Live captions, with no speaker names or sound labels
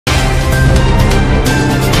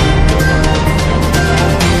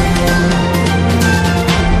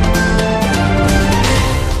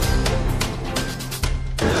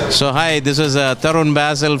So hi, this is Tarun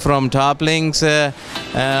Basil from TopLinQs.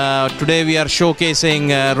 Today we are showcasing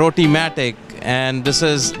Rotimatic, and this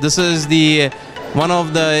is the one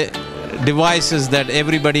of the devices that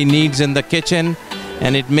everybody needs in the kitchen,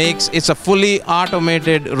 and it's a fully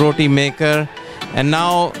automated roti maker. And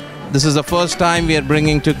now this is the first time we are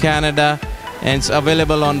bringing to Canada, and it's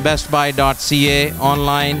available on bestbuy.ca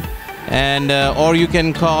online. And or you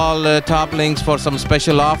can call TopLinQs for some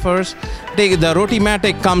special offers. The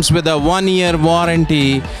Rotimatic comes with a 1-year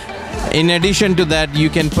warranty. In addition to that, you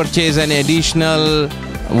can purchase an additional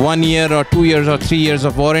 1 year or 2 years or 3 years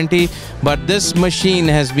of warranty. But this machine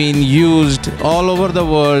has been used all over the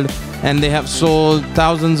world, and they have sold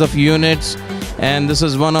thousands of units. And this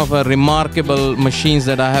is one of the remarkable machines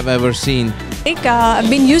that I have ever seen. I've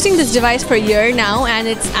been using this device for a year now, and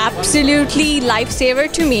it's absolutely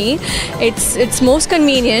lifesaver to me. It's most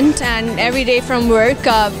convenient, and every day from work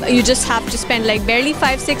you just have to spend like barely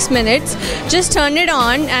 5-6 minutes. Just turn it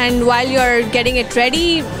on, and while you're getting it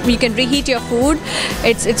ready, you can reheat your food.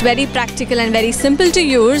 It's very practical and very simple to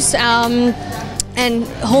use. And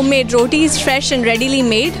homemade rotis, fresh and readily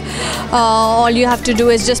made. All you have to do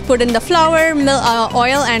is just put in the flour,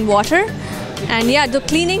 oil and water. And yeah, the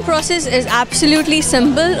cleaning process is absolutely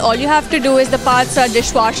simple. All you have to do is, the parts are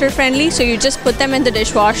dishwasher friendly, so you just put them in the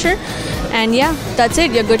dishwasher, and yeah, that's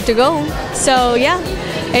it, you're good to go. So yeah,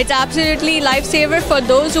 it's absolutely lifesaver for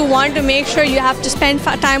those who want to make sure you have to spend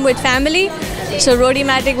time with family. So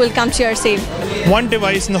Rotimatic will come to your save. One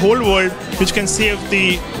device in the whole world which can save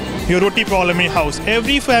your roti problem in your house.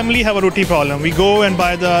 Every family have a roti problem. We go and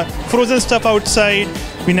buy the frozen stuff outside.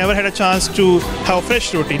 We never had a chance to have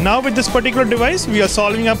fresh roti. Now with this particular device, we are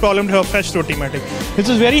solving our problem to have fresh Rotimatic. This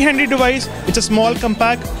is a very handy device. It's a small,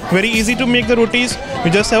 compact, very easy to make the rotis.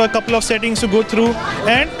 We just have a couple of settings to go through.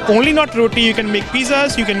 And only not roti, you can make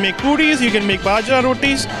pizzas, you can make puris, you can make bajra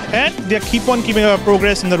rotis, and they keep on keeping our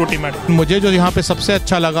progress in the Rotimatic. मुझे जो यहाँ पे सबसे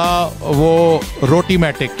अच्छा लगा वो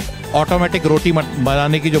Rotimatic, automatic रोटी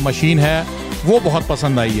बनाने की जो मशीन है वो बहुत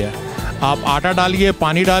पसंद आई है। आप आटा डालिए,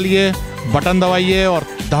 पानी डालिए, बटन दबाइए और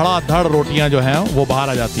धड़ाधड़ रोटियां जो हैं वो बाहर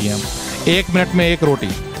आ जाती हैं। 1 मिनट में 1 रोटी।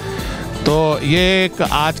 तो ये एक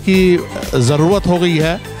आज की ज़रूरत हो गई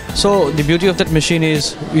है। So the beauty of that machine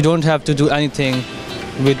is you don't have to do anything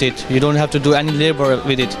with it. You don't have to do any labor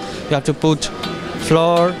with it. You have to put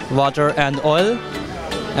flour, water and oil,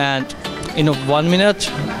 and in 1 minute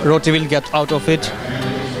roti will get out of it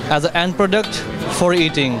as an end product for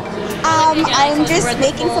eating. I'm just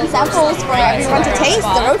making some samples for everyone to taste,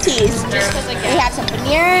 the rotis. We have some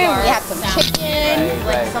paneer, we have some chicken,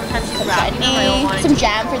 some chutney, some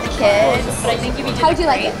jam for the kids. How would you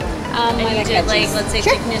like it? And you did like, let's say,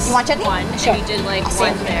 sure. thickness you want chutney? one, Sure. and you did like Awesome.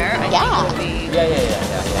 one there. I Yeah. think it would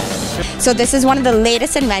be So this is one of the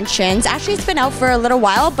latest inventions. Actually, it's been out for a little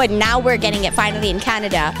while, but now we're getting it finally in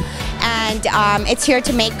Canada. And it's here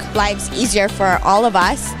to make lives easier for all of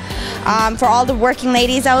us. For all the working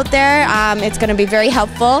ladies out there, it's going to be very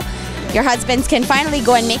helpful. Your husbands can finally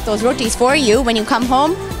go and make those rotis for you when you come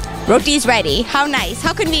home. Roti's ready. How nice,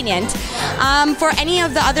 how convenient. For any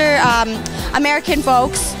of the other American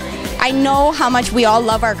folks, I know how much we all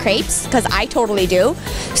love our crepes, because I totally do.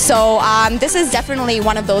 So this is definitely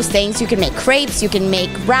one of those things. You can make crepes, you can make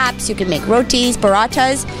wraps, you can make rotis,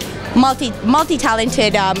 parathas.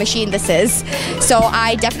 Multi-talented machine this is. So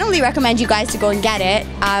I definitely recommend you guys to go and get it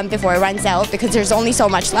before it runs out, because there's only so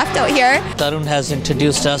much left out here. Tarun has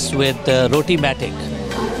introduced us with Rotimatic.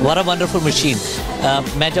 What a wonderful machine.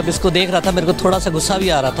 मैं जब इसको देख रहा था मेरे को थोड़ा सा गुस्सा भी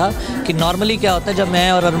आ रहा था कि नॉर्मली क्या होता है, जब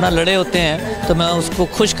मैं और अरुणा लड़े होते हैं तो मैं उसको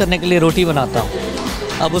खुश करने के लिए रोटी बनाता हूँ।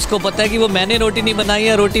 अब उसको पता है कि वो मैंने रोटी नहीं बनाई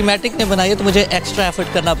है, Rotimatic ने बनाई है, तो मुझे एक्स्ट्रा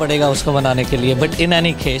एफर्ट करना पड़ेगा उसको बनाने के लिए। But in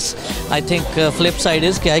any case I think flip side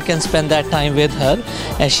is कि I can spend that time with her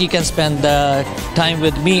and she can spend the time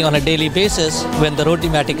with me on a daily basis when the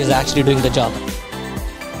Rotimatic is actually doing the job.